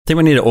think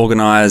we need to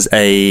organise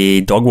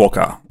a dog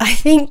walker. I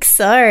think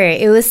so.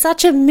 It was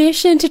such a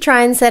mission to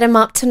try and set him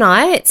up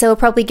tonight, so we'll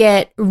probably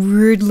get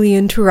rudely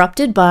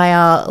interrupted by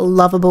our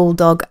lovable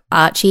dog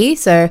Archie,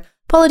 so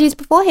apologies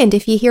beforehand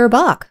if you hear a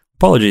bark.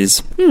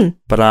 Apologies.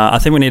 But I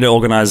think we need to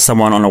organise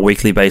someone on a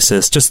weekly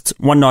basis, just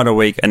one night a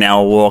week, an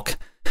hour walk.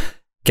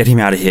 Get him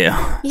out of here.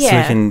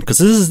 Yeah. So because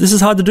this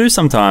is hard to do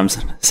sometimes.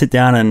 Sit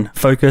down and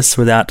focus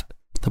without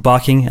the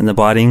barking and the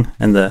biting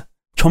and the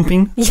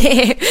chomping.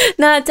 Yeah,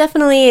 no, it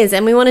definitely is.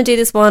 And we want to do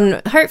this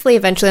one hopefully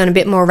eventually on a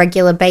bit more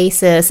regular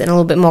basis and a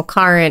little bit more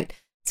current.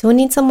 So we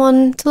need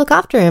someone to look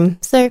after him.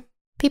 So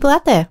people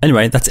out there.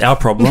 Anyway, that's our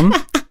problem.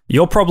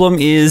 Your problem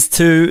is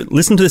to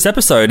listen to this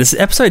episode. It's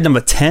episode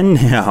number 10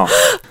 now.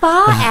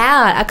 Far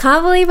out. I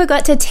can't believe we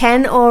got to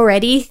 10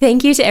 already.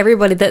 Thank you to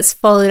everybody that's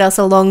followed us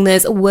along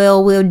this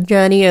whirlwind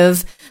journey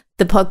of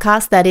the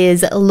podcast that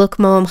is Look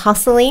Mom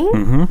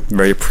Hustling.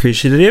 Very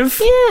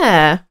appreciative.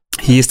 Yeah.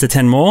 Here's to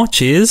 10 more.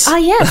 Cheers. Oh,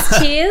 yes.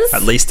 Cheers.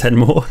 At least 10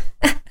 more.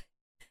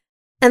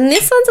 And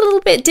this one's a little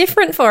bit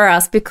different for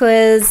us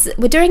because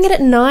we're doing it at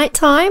night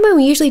time and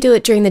we usually do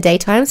it during the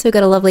daytime. So we've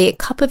got a lovely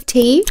cup of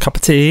tea. Cup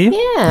of tea.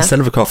 Yeah.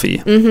 Instead of a coffee.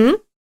 Mm-hmm.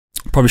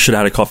 Probably should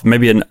have had a coffee.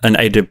 Maybe an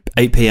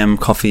 8 p.m.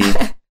 coffee.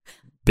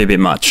 Be a bit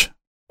much.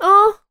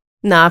 Oh,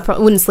 no, I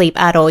probably wouldn't sleep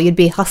at all. You'd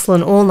be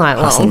hustling all night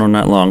long. Hustling all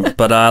night long.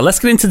 But let's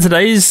get into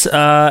today's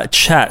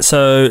chat.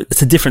 So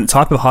it's a different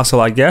type of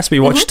hustle, I guess. We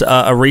watched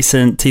a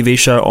recent TV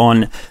show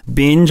on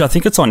Binge. I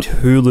think it's on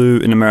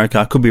Hulu in America.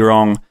 I could be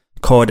wrong.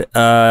 Called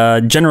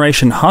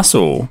Generation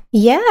Hustle.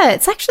 Yeah,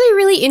 it's actually a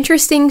really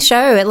interesting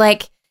show.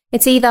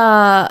 It's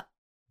either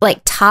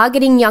like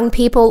targeting young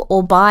people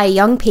or by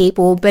young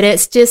people, but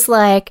it's just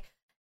like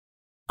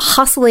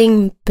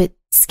hustling but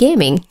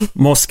scamming.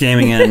 More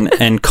scamming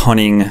and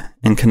conning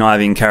and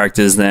conniving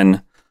characters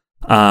than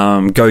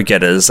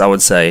go-getters, I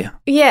would say.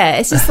 Yeah,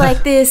 it's just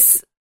like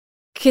this,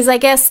 because I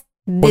guess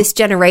this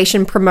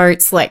generation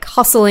promotes like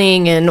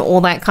hustling and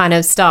all that kind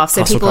of stuff.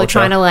 So Hustle people culture.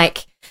 are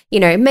trying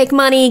to make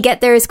money,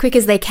 get there as quick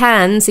as they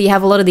can. So you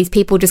have a lot of these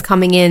people just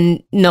coming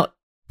in, not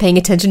paying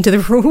attention to the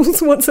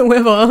rules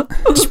whatsoever.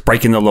 Just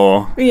breaking the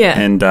law. Yeah.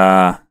 And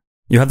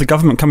you have the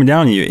government coming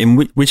down on you, in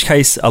which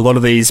case a lot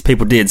of these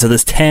people did. So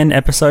there's 10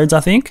 episodes, I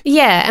think.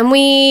 Yeah, and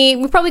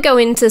we probably go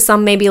into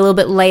some maybe a little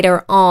bit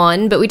later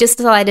on, but we just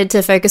decided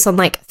to focus on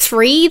like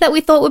 3 that we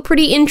thought were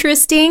pretty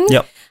interesting.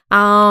 Yep.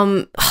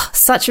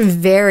 Such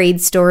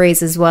varied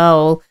stories as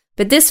well.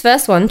 But this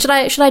first one, should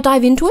I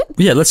dive into it?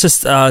 Yeah, let's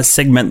just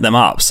segment them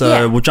up. So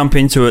Yeah. we'll jump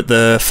into it.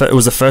 It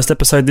was the first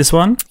episode, this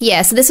one?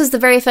 Yeah, so this was the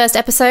very first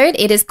episode.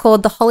 It is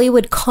called The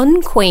Hollywood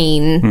Con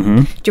Queen. Mm-hmm.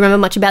 Do you remember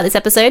much about this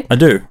episode? I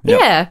do. Yep.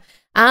 Yeah.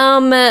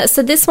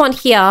 So this one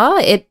here,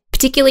 it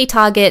particularly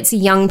targets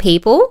young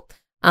people.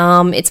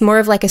 It's more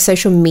of like a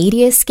social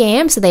media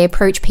scam. So they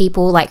approach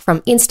people like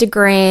from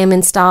Instagram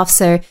and stuff.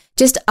 So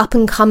just up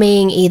and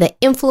coming either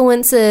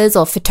influencers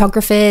or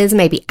photographers,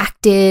 maybe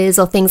actors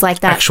or things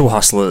like that. Actual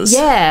hustlers.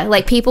 Yeah,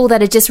 like people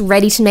that are just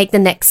ready to make the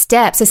next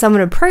step. So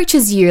someone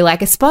approaches you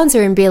like a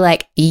sponsor and be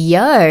like,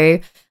 yo,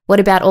 what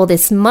about all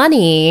this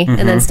money?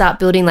 And then start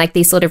building like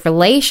these sort of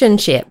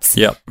relationships.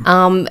 Yep.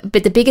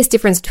 But the biggest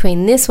difference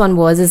between this one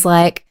is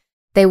like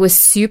they were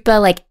super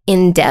like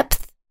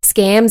in-depth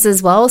scams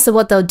as well. So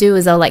what they'll do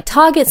is they'll like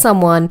target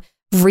someone,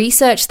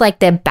 research like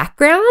their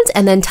background,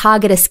 and then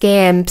target a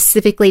scam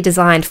specifically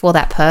designed for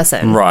that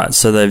person. Right.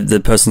 So the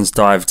person's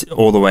dived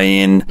all the way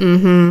in.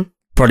 Mm-hmm.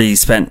 Probably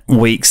spent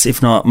weeks,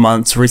 if not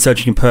months,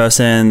 researching a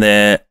person,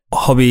 their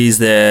hobbies,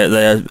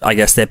 their I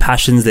guess their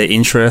passions, their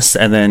interests,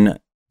 and then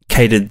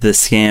catered the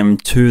scam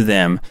to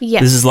them. Yeah.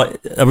 This is like,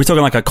 are we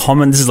talking like a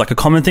common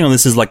thing, or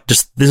this is like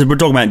we're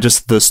talking about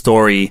just the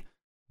story,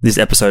 this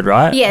episode,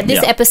 right? Yeah,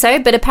 this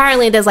episode, but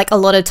apparently there's like a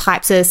lot of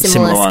types of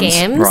similar ones,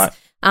 scams. right.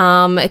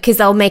 Because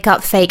they'll make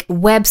up fake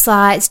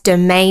websites,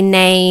 domain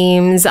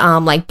names,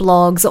 like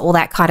blogs, all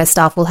that kind of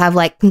stuff. Will have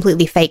like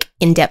completely fake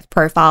in-depth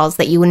profiles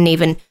that you wouldn't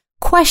even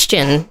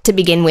question to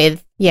begin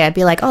with. Yeah,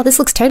 be like, oh, this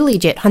looks totally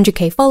legit,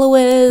 100K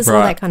followers,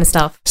 all that kind of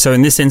stuff. So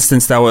in this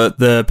instance,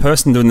 the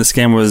person doing the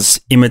scam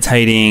was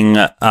imitating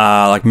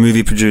like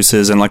movie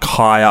producers and like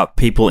high up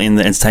people in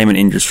the entertainment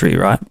industry,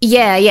 right?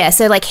 Yeah.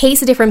 So like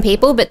heaps of different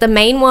people, but the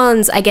main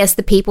ones, I guess,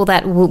 the people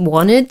that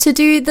wanted to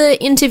do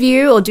the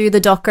interview or do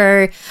the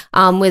doco,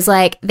 was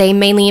like they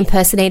mainly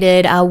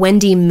impersonated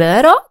Wendy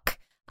Murdoch.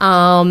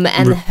 And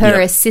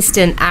her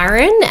assistant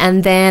Aaron,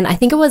 and then I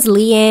think it was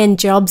Leanne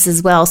Jobs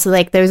as well. So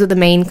like those are the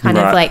main kind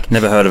of like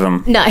never heard of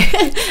them. No,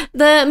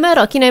 the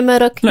Murdoch,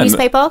 Murdoch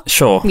newspaper.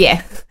 Sure.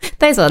 Yeah,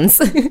 those ones.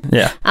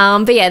 Yeah.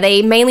 But yeah,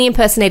 they mainly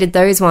impersonated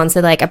those ones.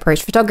 So like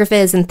approached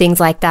photographers and things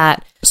like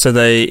that. So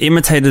they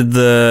imitated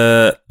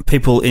the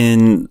people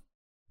in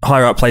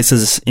higher up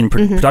places in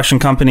production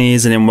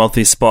companies and in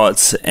wealthy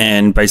spots,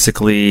 and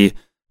basically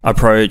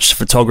approached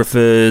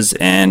photographers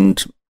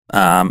and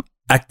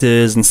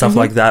actors and stuff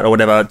like that or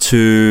whatever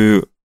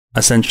to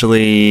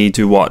essentially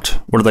do what?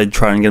 What do they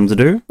try and get them to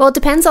do? Well, it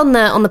depends on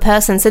the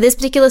person. So this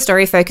particular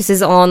story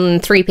focuses on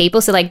 3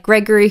 people. So like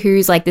Gregory,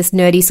 who's like this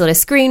nerdy sort of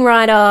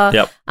screenwriter.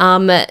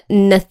 Yep.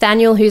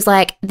 Nathaniel, who's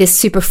like this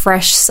super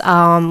fresh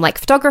like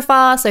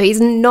photographer. So he's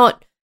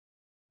not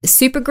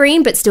super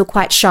green, but still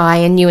quite shy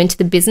and new into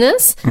the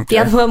business. Okay. The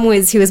other one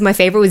who was my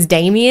favorite, was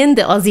Damien,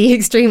 the Aussie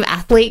extreme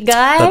athlete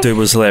guy. That dude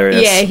was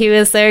hilarious. Yeah, he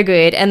was so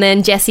good. And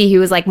then Jessie, who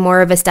was like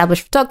more of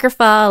established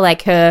photographer,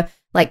 like her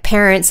like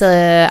parents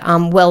are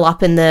well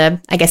up in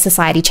the, I guess,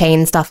 society chain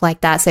and stuff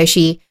like that. So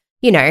she,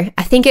 you know,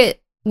 I think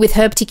with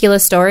her particular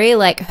story,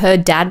 like her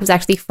dad was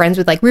actually friends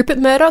with like Rupert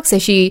Murdoch. So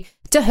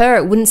to her,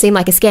 it wouldn't seem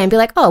like a scam. Be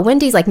like, oh,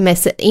 Wendy's like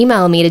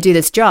email me to do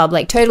this job.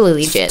 Like totally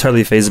legit. It's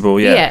totally feasible,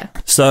 yeah. Yeah.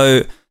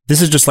 So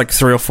this is just like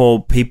 3 or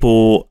 4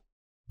 people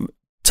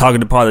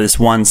targeted by this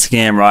one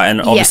scam, right?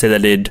 And obviously they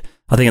did,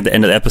 I think at the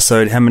end of the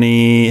episode, how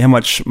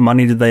much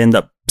money did they end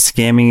up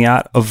scamming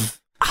out of?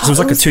 So it was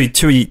like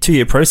a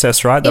two-year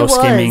process, right? They were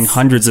scamming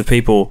hundreds of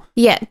people.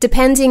 Yeah,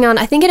 depending on,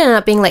 I think it ended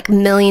up being like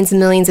millions and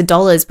millions of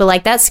dollars. But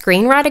like that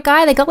screenwriter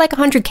guy, they got like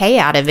 $100K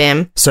out of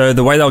him. So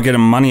the way they were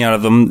getting money out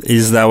of them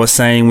is they were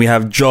saying, we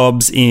have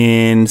jobs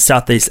in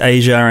Southeast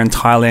Asia and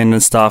Thailand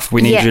and stuff.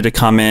 We need you to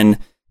come in,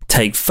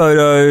 take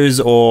photos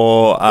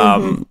or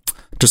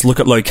just look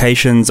at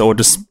locations, or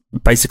just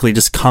basically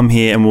just come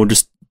here and we'll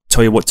just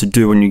tell you what to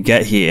do when you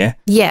get here.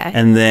 Yeah.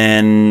 And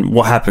then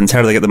what happens?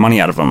 How do they get the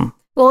money out of them?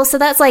 Well, so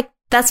that's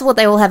what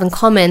they all have in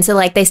common. So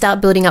like they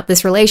start building up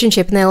this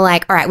relationship and they're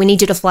like, all right, we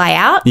need you to fly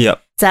out.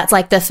 Yep. So that's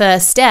like the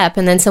first step.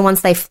 And then so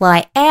once they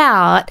fly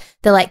out,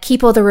 they're like,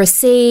 keep all the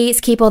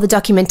receipts, keep all the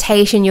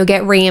documentation, you'll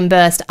get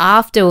reimbursed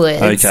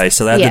afterwards. Okay,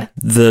 so that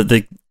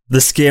the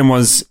scam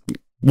was,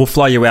 we'll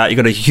fly you out, you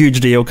got a huge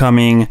deal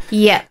coming.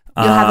 Yeah.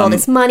 You'll have all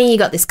this money, you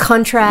got this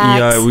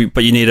contract.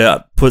 But you need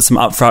to put some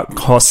upfront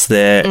costs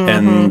there,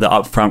 and the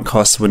upfront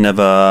costs were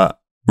never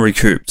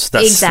recouped.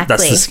 That's the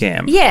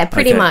scam. Yeah,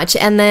 pretty much.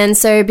 And then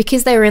so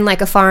because they were in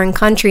like a foreign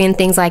country and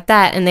things like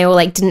that, and they all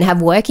like didn't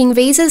have working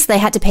visas, they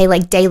had to pay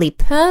like daily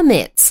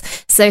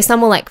permits. So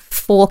some were like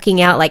forking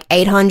out like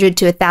 $800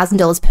 to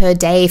 $1,000 per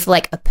day for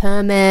like a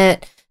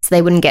permit. So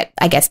they wouldn't get,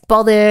 I guess,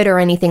 bothered or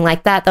anything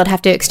like that. They'd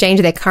have to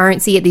exchange their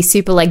currency at these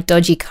super like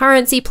dodgy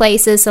currency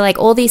places. So like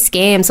all these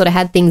scams sort of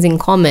had things in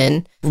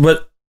common.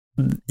 But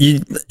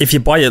if you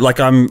buy it,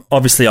 like I've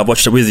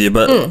watched it with you,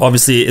 but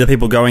obviously the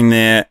people going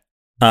there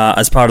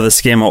as part of the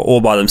scam are all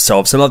by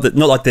themselves. So not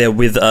like they're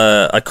with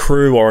a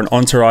crew or an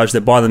entourage.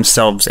 They're by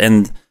themselves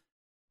and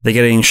they're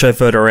getting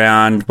chauffeured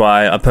around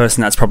by a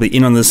person that's probably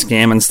in on the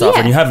scam and stuff.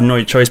 Yeah. And you have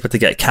no choice but to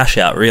get cash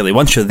out, really.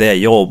 Once you're there,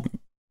 you're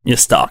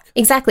stuck.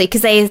 Exactly,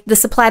 because they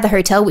supply the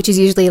hotel, which is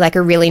usually like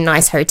a really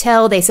nice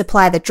hotel. They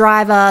supply the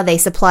driver. They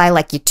supply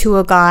like your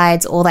tour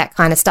guides, all that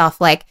kind of stuff.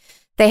 Like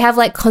they have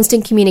like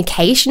constant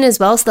communication as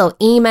well. So they'll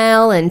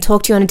email and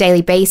talk to you on a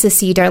daily basis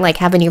so you don't like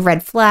have any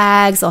red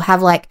flags, or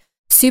have like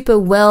super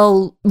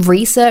well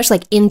researched,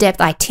 like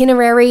in-depth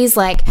itineraries.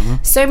 Like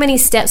so many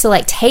steps are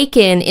like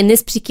taken in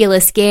this particular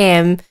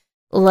scam,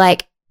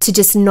 like to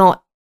just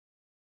not,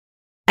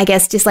 I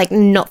guess, just like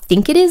not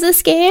think it is a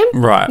scam.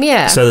 Right.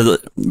 Yeah. So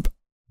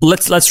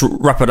let's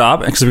wrap it up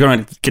because we're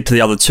going to get to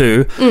the other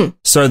two.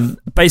 So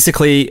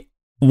basically,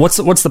 what's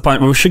the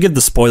point? We should give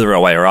the spoiler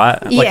away,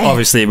 right? Like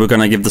obviously we're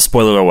going to give the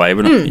spoiler away,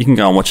 but you can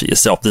go and watch it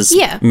yourself. There's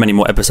many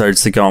more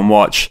episodes to go and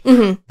watch.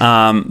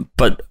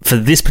 But for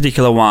this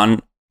particular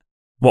one,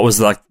 what was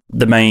like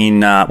the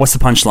main? What's the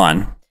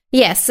punchline?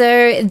 Yeah,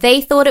 so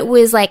they thought it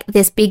was like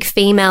this big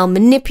female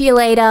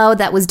manipulator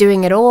that was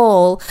doing it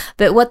all.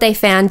 But what they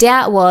found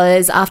out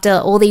was after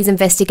all these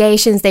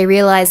investigations, they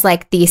realized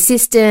like the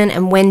assistant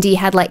and Wendy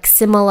had like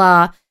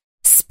similar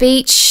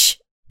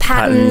speech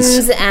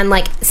patterns and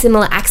like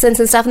similar accents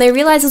and stuff. And they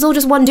realized it was all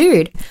just one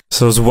dude.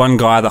 So it was one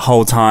guy the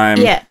whole time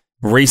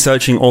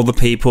researching all the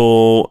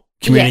people,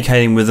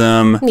 communicating with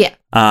them. Yeah.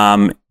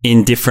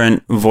 In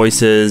different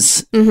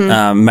voices,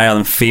 male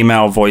and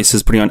female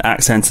voices, putting on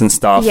accents and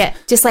stuff. Yeah,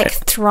 just like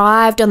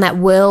thrived on that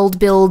world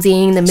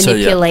building, the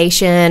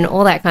manipulation,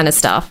 all that kind of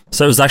stuff.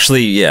 So it was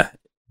actually,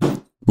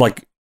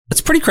 like,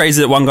 it's pretty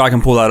crazy that one guy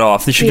can pull that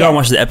off. You should go and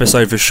watch the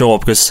episode for sure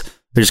because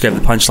we just gave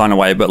the punchline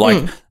away. But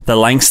like the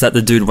lengths that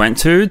the dude went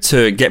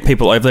to get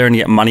people over there and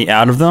get money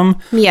out of them,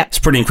 it's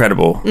pretty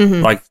incredible.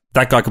 Like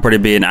that guy could probably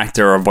be an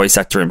actor or a voice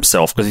actor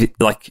himself because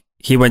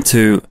he went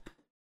to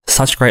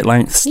such great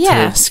lengths to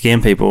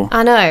scam people.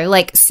 I know,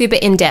 like super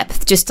in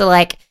depth, just to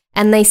like,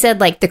 and they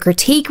said like the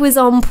critique was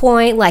on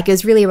point, like it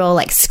was really well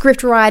like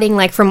script writing,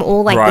 like from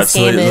all like the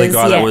scammers. So the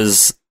guy that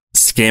was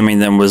scamming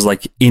them was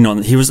like in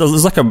on. It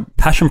was like a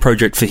passion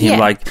project for him.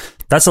 Like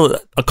that's a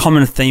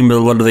common theme with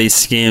a lot of these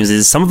scams.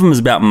 Is some of them is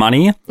about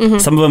money,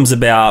 some of them is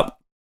about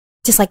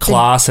just like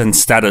class and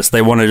status.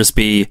 They want to just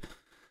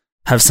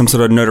have some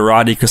sort of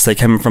notoriety because they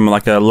came from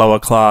like a lower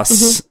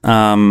class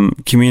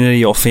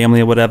community or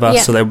family or whatever.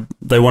 So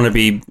they want to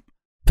be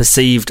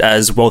perceived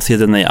as wealthier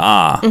than they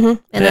are. And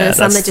then there's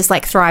some that just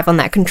like thrive on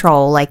that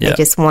control. Like they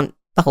just want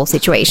the whole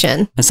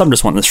situation. And some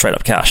just want the straight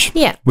up cash.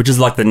 Yeah. Which is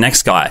like the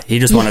next guy. He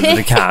just wanted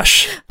the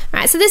cash.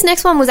 Right, so this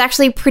next one was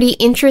actually pretty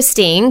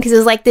interesting because it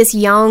was like this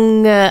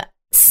young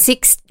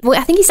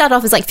I think he started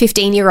off as like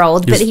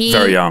 15-year-old, but he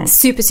very young.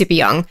 Super, super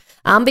young.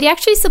 But he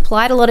actually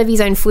supplied a lot of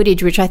his own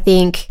footage, which I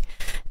think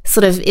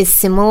sort of is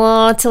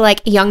similar to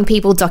like young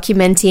people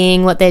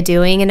documenting what they're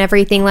doing and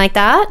everything like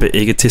that. Bit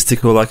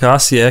egotistical like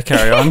us, yeah,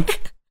 carry on.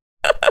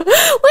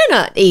 We're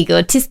not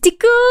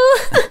egotistical.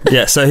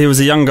 Yeah, so he was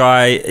a young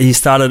guy. He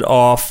started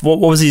off, what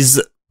was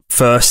his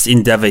first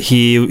endeavor?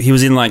 He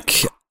was in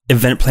like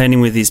event planning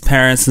with his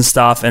parents and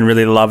stuff and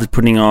really loved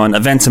putting on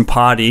events and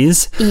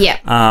parties. Yeah.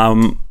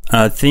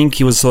 I think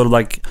he was sort of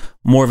like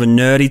more of a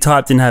nerdy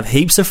type, didn't have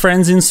heaps of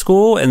friends in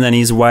school, and then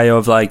his way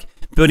of like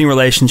building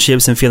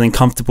relationships and feeling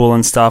comfortable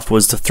and stuff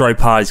was to throw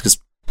parties because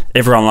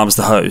everyone loves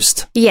the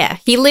host. Yeah,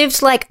 he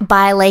lived like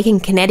by a lake in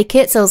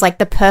Connecticut, so it was like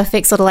the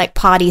perfect sort of like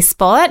party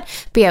spot.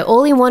 But yeah,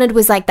 all he wanted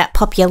was like that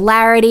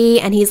popularity,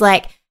 and he's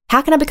like,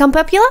 how can I become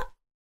popular?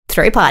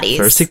 Throw parties.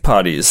 Throw sick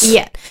parties.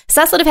 Yeah. So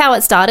that's sort of how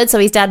it started. So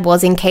his dad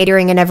was in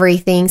catering and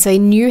everything. So he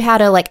knew how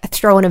to like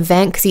throw an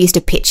event because he used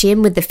to pitch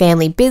in with the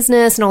family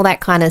business and all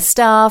that kind of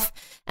stuff.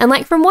 And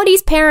like from what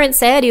his parents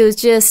said, he was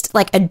just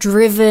like a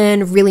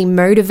driven, really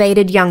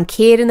motivated young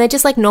kid. And they're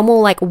just like normal,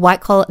 like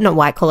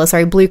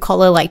blue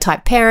collar, like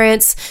type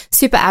parents,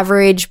 super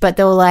average. But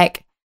they were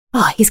like,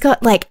 oh, he's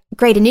got like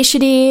great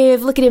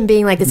initiative. Look at him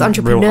being like this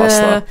entrepreneur. Real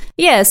hustler.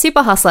 Yeah,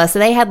 super hustler. So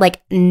they had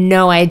like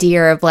no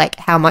idea of like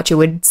how much it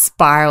would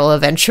spiral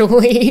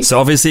eventually. So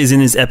obviously he's in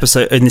this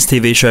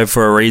TV show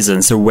for a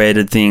reason. So where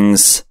did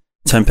things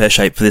turn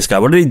pear-shaped for this guy?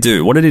 What did he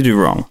do? What did he do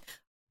wrong?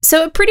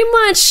 So pretty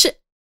much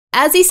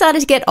as he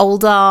started to get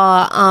older,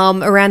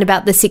 around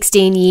about the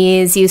 16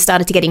 years, he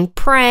started to getting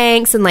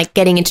pranks and like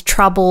getting into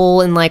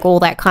trouble and like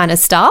all that kind of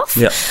stuff.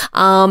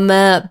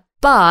 Yeah.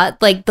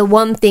 But like the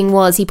one thing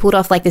was he pulled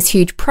off like this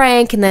huge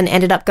prank and then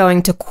ended up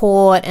going to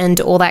court and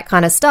all that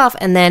kind of stuff,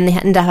 and then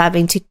ended up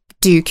having to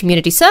do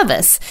community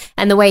service.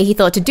 And the way he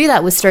thought to do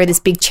that was through this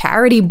big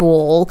charity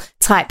ball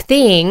type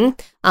thing.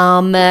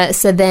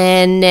 So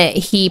then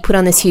he put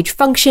on this huge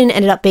function,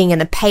 ended up being in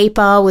the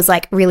paper, was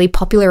like really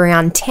popular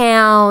around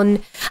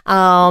town,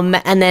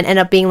 and then ended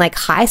up being like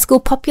high school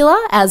popular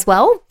as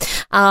well.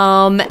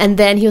 And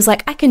then he was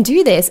like, I can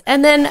do this.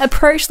 And then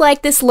approached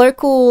like this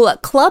local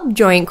club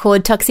joint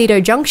called Tuxedo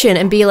Junction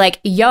and be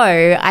like,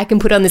 yo, I can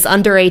put on this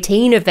under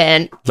 18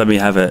 event. Let me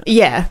have it.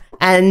 Yeah.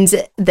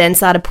 And then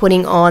started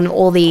putting on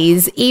all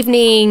these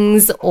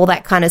evenings, all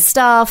that kind of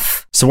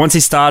stuff. So once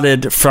he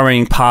started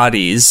throwing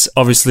parties,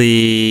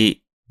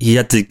 obviously he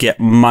had to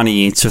get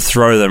money to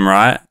throw them,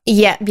 right?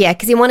 Yeah,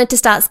 because he wanted to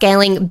start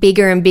scaling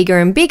bigger and bigger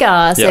and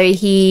bigger. So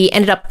he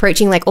ended up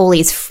approaching like all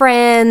his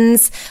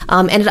friends,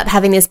 ended up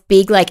having this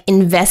big like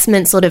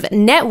investment sort of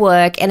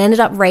network, and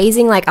ended up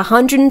raising like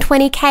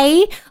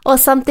 $120K or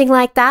something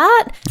like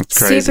that. That's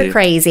crazy. Super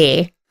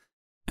crazy.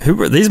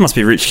 These must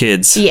be rich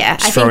kids. Yeah.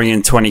 Just throwing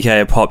in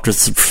 $20K a pop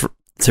just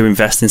to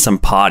invest in some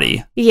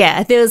party.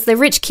 Yeah, there was the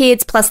rich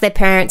kids plus their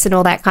parents and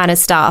all that kind of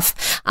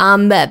stuff.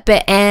 But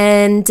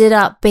ended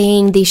up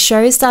being the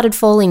show started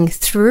falling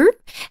through,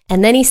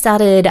 and then he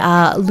started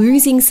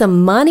losing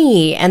some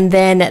money, and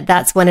then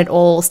that's when it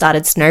all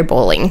started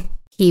snowballing.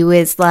 He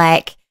was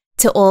like,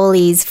 to all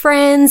his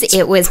friends,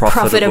 it was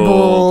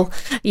profitable.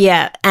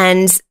 Yeah,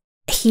 and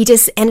he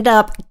just ended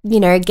up,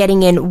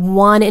 getting in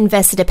one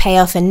investor to pay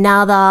off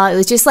another. It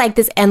was just like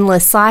this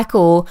endless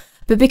cycle.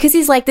 But because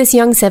he's like this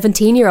young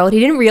 17-year-old, he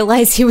didn't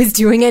realize he was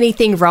doing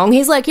anything wrong.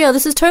 He's like, yeah,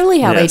 this is totally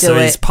how they do so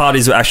it. his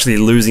parties were actually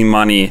losing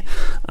money,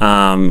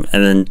 and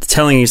then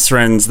telling his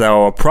friends they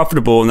were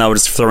profitable, and they were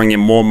just throwing in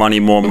more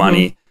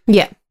money.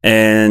 Yeah.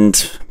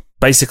 And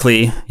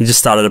basically, he just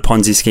started a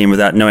Ponzi scheme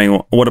without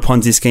knowing what a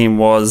Ponzi scheme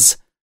was.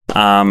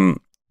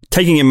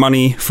 Taking in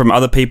money from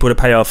other people to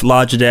pay off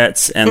larger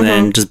debts, and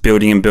then just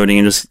building and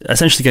just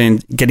essentially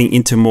getting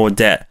into more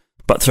debt,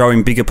 but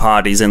throwing bigger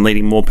parties and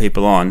leading more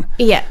people on.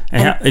 Yeah.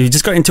 And he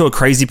just got into a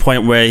crazy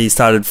point where he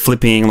started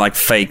flipping like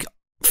fake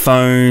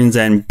phones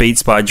and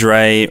Beats by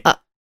Dre.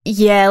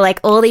 Yeah, like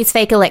all these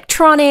fake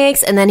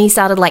electronics, and then he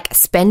started like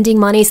spending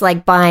money, so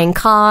like buying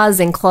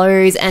cars and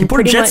clothes, and he bought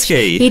a jet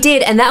ski. He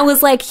did, and that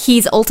was like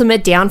his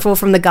ultimate downfall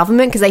from the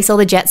government, because they saw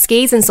the jet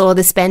skis and saw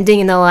the spending,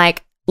 and they're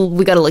like,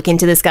 we got to look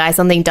into this guy.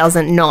 Something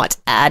doesn't not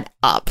add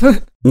up.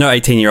 No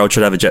 18-year-old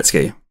should have a jet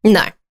ski.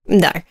 No.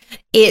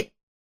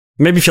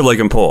 Maybe if you're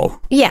Logan Paul.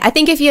 Yeah, I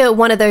think if you're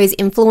one of those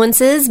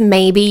influencers,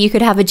 maybe you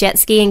could have a jet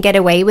ski and get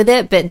away with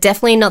it, but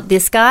definitely not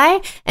this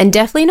guy, and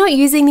definitely not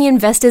using the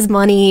investors'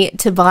 money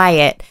to buy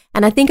it.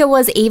 And I think it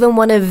was even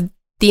one of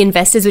the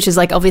investors, which is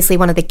like obviously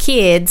one of the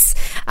kids,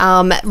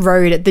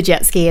 rode the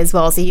jet ski as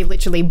well. So he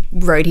literally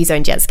rode his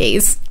own jet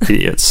skis.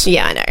 Idiots.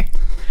 Yeah, I know.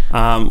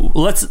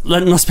 Let's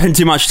not spend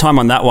too much time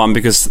on that one,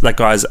 because that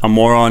guy's a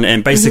moron,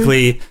 and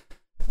basically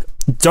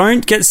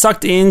don't get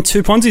sucked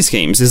into Ponzi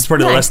schemes. This is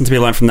probably the lesson to be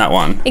learned from that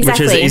one, which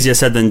is easier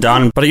said than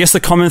done. But I guess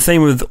the common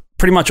theme with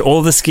pretty much all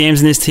of the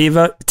scams in this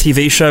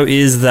TV show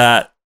is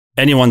that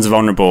anyone's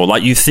vulnerable.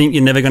 Like, you think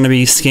you're never going to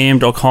be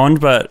scammed or conned,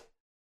 but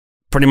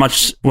pretty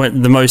much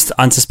the most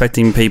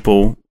unsuspecting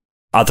people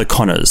are the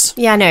conners.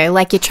 Yeah, I know,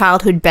 like your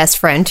childhood best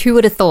friend. Who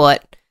would have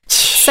thought?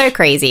 So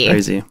crazy.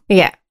 Crazy.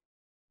 Yeah.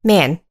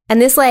 Man.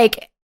 And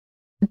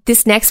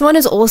this next one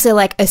is also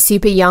like a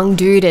super young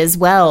dude as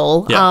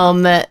well. Yeah.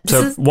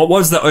 What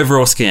was the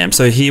overall scam?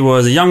 So he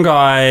was a young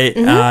guy.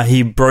 Mm-hmm.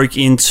 He broke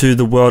into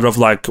the world of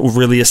like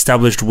really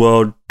established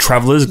world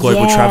travelers,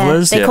 global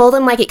travelers. They call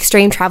them like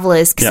extreme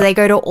travelers because they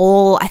go to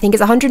all, I think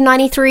it's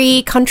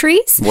 193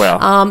 countries.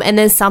 Wow. And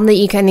there's some that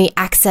you can only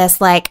access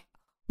like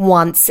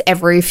once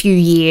every few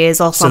years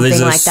or something like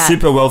that. So these are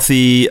super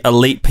wealthy,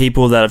 elite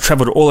people that have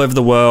traveled all over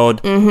the world,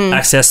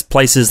 access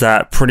places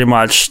that pretty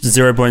much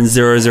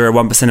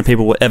 0.001% of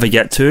people will ever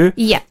get to.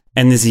 Yeah.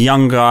 And this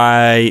young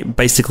guy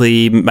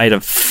basically made a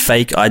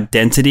fake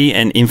identity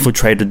and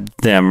infiltrated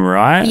them,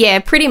 right? Yeah,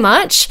 pretty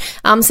much.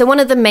 So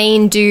one of the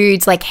main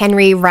dudes, like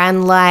Henry,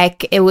 ran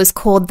like, it was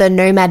called the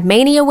Nomad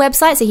Mania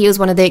website. So he was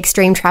one of the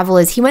extreme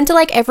travelers. He went to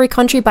like every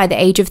country by the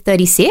age of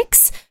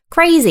 36.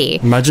 Crazy.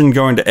 Imagine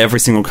going to every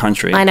single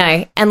country. I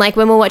know. And like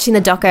when we're watching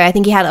the doco, I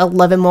think he had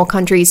 11 more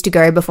countries to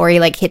go before he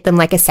like hit them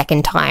like a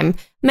second time.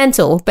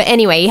 Mental. But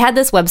anyway, he had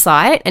this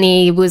website and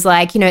he was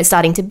like, it's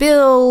starting to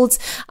build.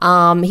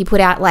 He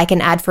put out like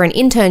an ad for an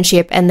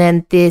internship, and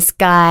then this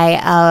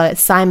guy,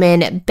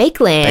 Simon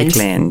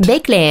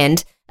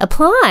Bakeland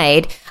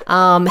applied,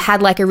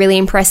 had like a really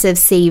impressive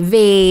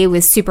CV,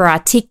 was super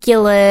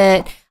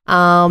articulate.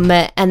 And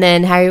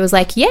then Harry was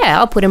like, yeah,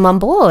 I'll put him on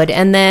board.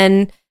 And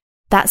then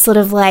that's sort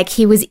of like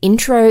he was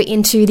intro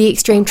into the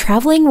extreme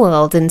traveling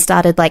world and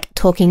started like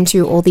talking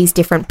to all these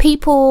different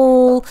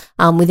people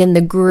within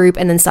the group,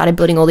 and then started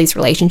building all these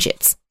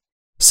relationships.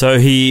 So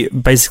he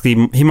had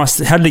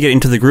to get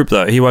into the group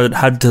though. He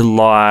had to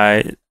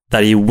lie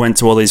that he went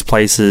to all these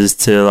places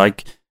to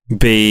like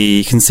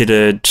be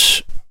considered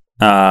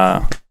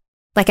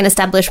like an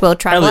established world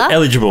traveler.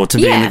 Eligible to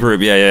be in the group.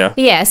 Yeah.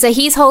 Yeah. So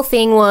his whole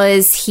thing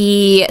was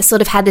he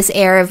sort of had this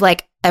air of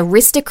like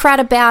aristocrat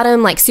about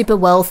him, like super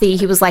wealthy.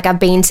 He was like, I've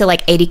been to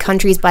like 80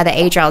 countries by the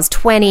age I was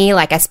 20.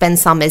 Like I spend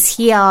summers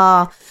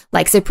here.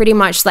 Like, so pretty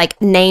much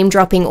like name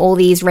dropping all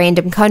these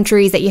random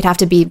countries that you'd have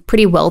to be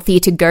pretty wealthy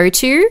to go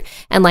to.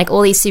 And like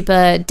all these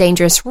super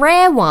dangerous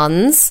rare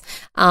ones,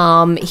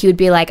 he would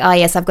be like, oh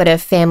yes, I've got a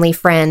family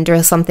friend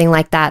or something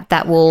like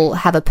that will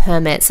have a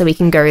permit so we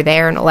can go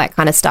there and all that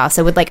kind of stuff.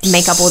 So would like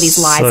make up all these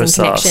lies and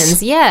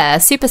connections. Yeah,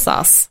 super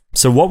sus.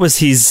 So what was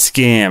his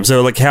scam?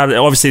 So like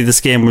obviously the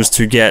scam was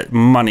to get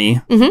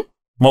money. Mm-hmm.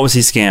 What was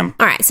his scam?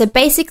 All right, so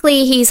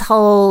basically his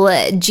whole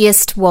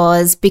gist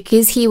was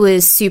because he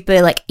was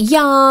super like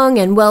young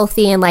and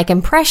wealthy and like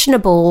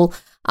impressionable,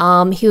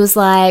 he was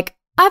like,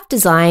 I've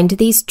designed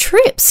these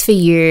trips for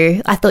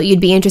you. I thought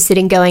you'd be interested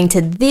in going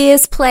to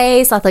this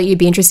place. I thought you'd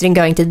be interested in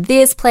going to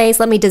this place.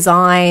 Let me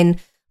design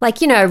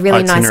like, a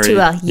really nice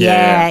tour.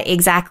 Yeah,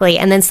 exactly.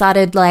 And then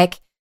started like,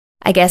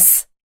 I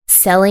guess,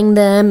 selling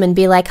them and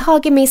be like, oh,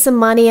 give me some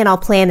money and I'll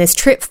plan this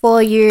trip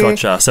for you.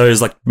 Gotcha. So it was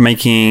like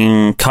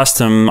making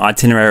custom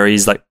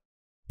itineraries, like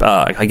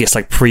I guess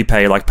like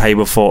prepay, like pay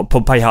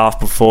half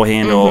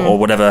beforehand or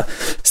whatever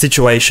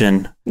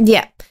situation.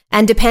 Yeah.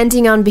 And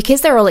depending on,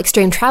 because they're all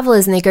extreme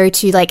travelers and they go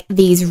to like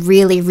these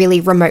really, really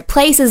remote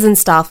places and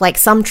stuff, like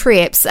some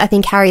trips, I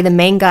think Harry, the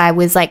main guy,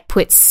 was like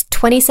puts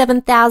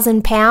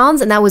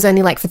 £27,000 and that was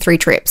only like for 3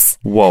 trips.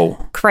 Whoa.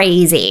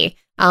 Crazy.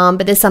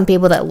 But there's some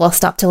people that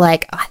lost up to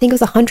like, I think it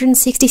was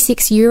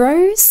 166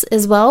 euros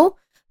as well.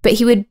 But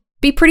he would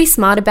be pretty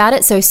smart about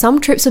it. So some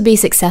trips would be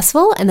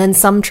successful and then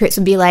some trips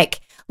would be like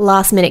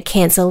last minute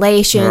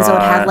cancellations or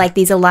would have like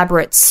these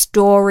elaborate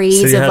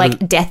stories of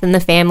like death in the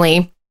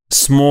family.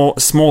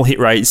 Small hit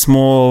rate,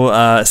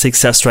 small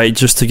success rate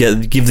just to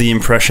give the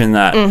impression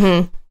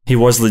that he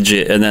was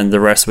legit, and then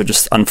the rest were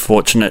just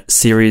unfortunate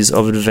series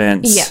of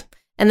events. Yeah.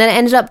 And then it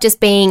ended up just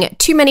being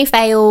too many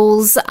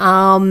fails,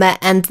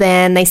 and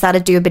then they started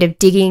to do a bit of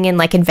digging and,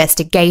 like,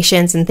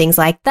 investigations and things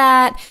like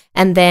that.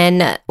 And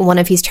then one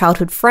of his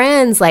childhood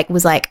friends, like,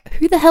 was like,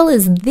 who the hell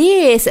is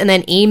this? And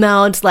then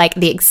emailed, like,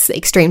 the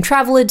extreme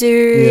traveler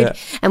dude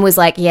and was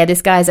like, yeah,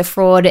 this guy's a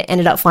fraud.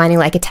 Ended up finding,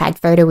 like, a tag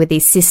photo with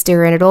his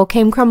sister, and it all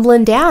came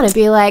crumbling down. It'd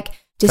be like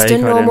just fake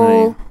a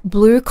normal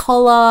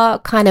blue-collar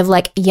kind of,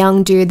 like,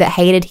 young dude that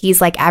hated his,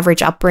 like,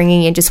 average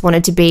upbringing and just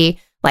wanted to be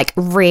like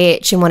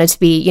rich and wanted to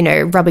be,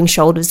 rubbing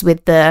shoulders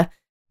with the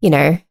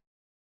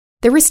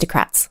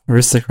aristocrats.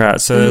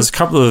 So there's a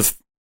couple of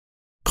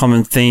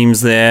common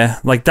themes there.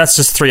 Like that's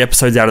just 3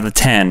 episodes out of the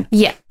 10.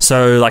 Yeah.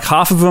 So like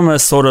half of them are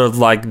sort of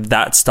like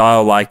that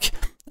style, like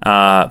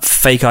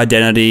fake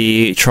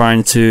identity,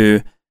 trying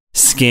to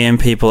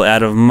scam people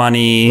out of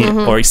money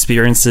or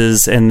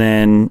experiences and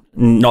then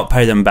not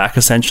pay them back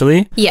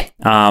essentially. Yeah.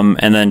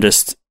 And then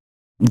just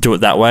do it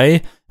that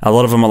way. A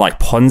lot of them are like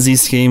Ponzi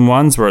scheme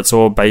ones where it's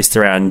all based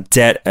around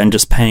debt and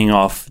just paying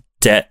off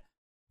debt.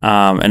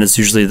 And it's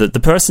usually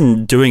the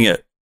person doing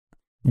it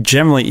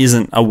generally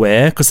isn't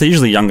aware because they're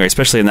usually younger,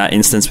 especially in that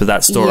instance with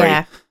that story.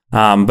 Yeah.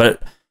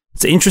 But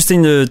it's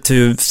interesting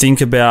to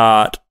think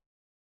about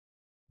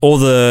all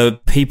the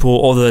people,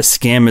 all the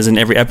scammers in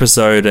every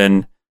episode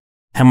and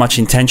how much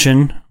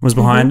intention was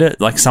behind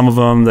it. Like some of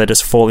them, they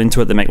just fall into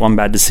it, they make one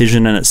bad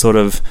decision and it sort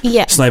of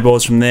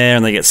snowballs from there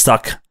and they get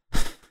stuck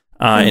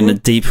in a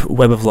deep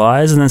web of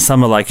lies, and then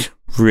some are like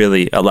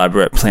really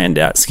elaborate, planned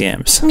out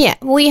scams. Yeah,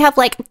 we have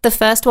like the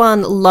first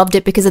one loved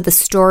it because of the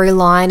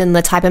storyline and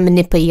the type of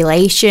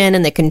manipulation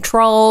and the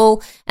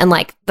control, and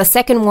like the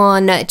second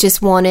one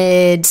just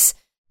wanted,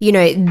 you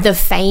know, the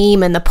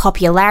fame and the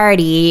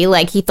popularity.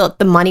 Like he thought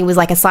the money was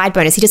like a side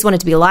bonus. He just wanted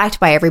to be liked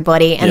by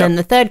everybody. And then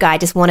the third guy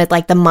just wanted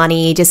like the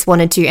money, just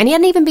wanted to, and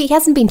he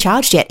hasn't been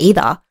charged yet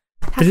either.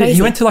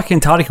 He went to like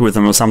Antarctica with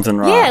them or something,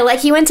 right? Yeah, like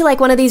he went to like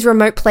one of these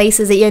remote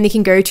places that you only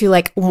can go to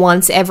like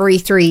once every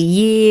 3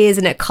 years,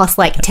 and it cost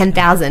like $10,000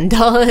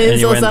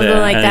 or something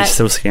like that. And he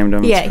still scammed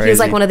him. Yeah, he was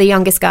like one of the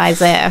youngest guys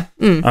there.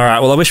 All right,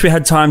 well, I wish we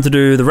had time to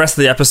do the rest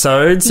of the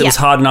episodes. It was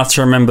hard enough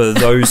to remember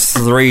those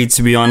 3,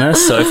 to be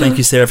honest. So thank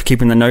you, Sarah, for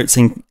keeping the notes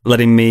and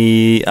letting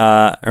me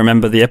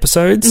remember the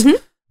episodes.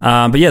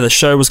 But yeah, the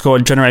show was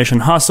called Generation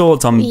Hustle.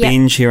 It's on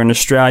Binge here in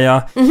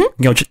Australia.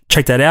 Go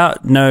check that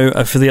out. No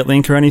affiliate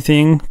link or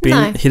anything.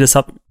 No. Hit us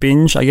up,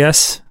 Binge, I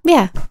guess.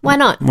 Yeah, why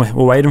not? We're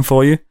waiting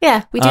for you.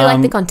 Yeah, we do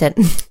like the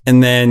content.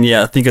 And then,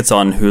 I think it's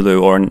on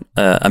Hulu or an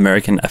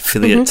American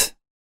affiliate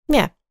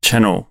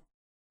channel.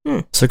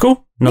 So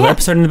cool. Another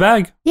episode in the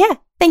bag. Yeah.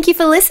 Thank you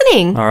for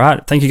listening. All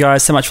right. Thank you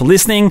guys so much for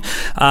listening.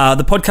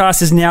 The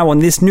podcast is now on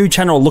this new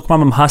channel, Look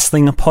Mum, I'm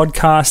Hustling, a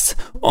podcast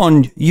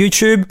on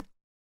YouTube.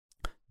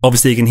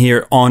 Obviously, you can hear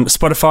it on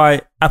Spotify,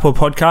 Apple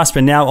Podcast,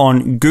 but now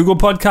on Google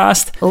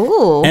Podcast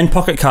and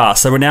Pocket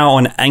Cast. So we're now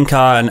on Anchor,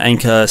 and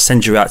Anchor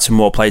sends you out to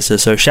more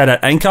places. So shout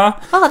out Anchor.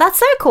 Oh, that's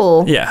so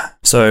cool. Yeah.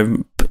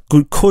 So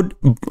cool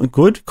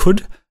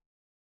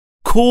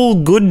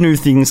new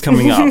things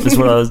coming up is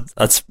what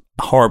that's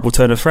a horrible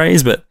turn of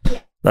phrase, but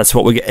that's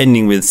what we're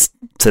ending with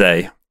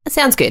today. That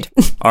sounds good.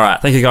 All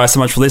right. Thank you guys so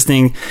much for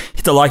listening.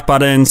 Hit the like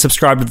button,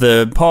 subscribe to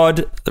the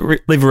pod,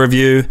 leave a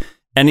review.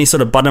 Any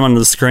sort of button on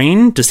the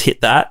screen, just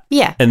hit that.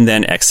 Yeah. And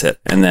then exit.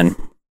 And then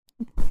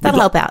that'll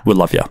help out. We'd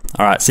love you.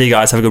 All right. See you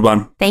guys. Have a good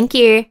one. Thank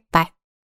you. Bye.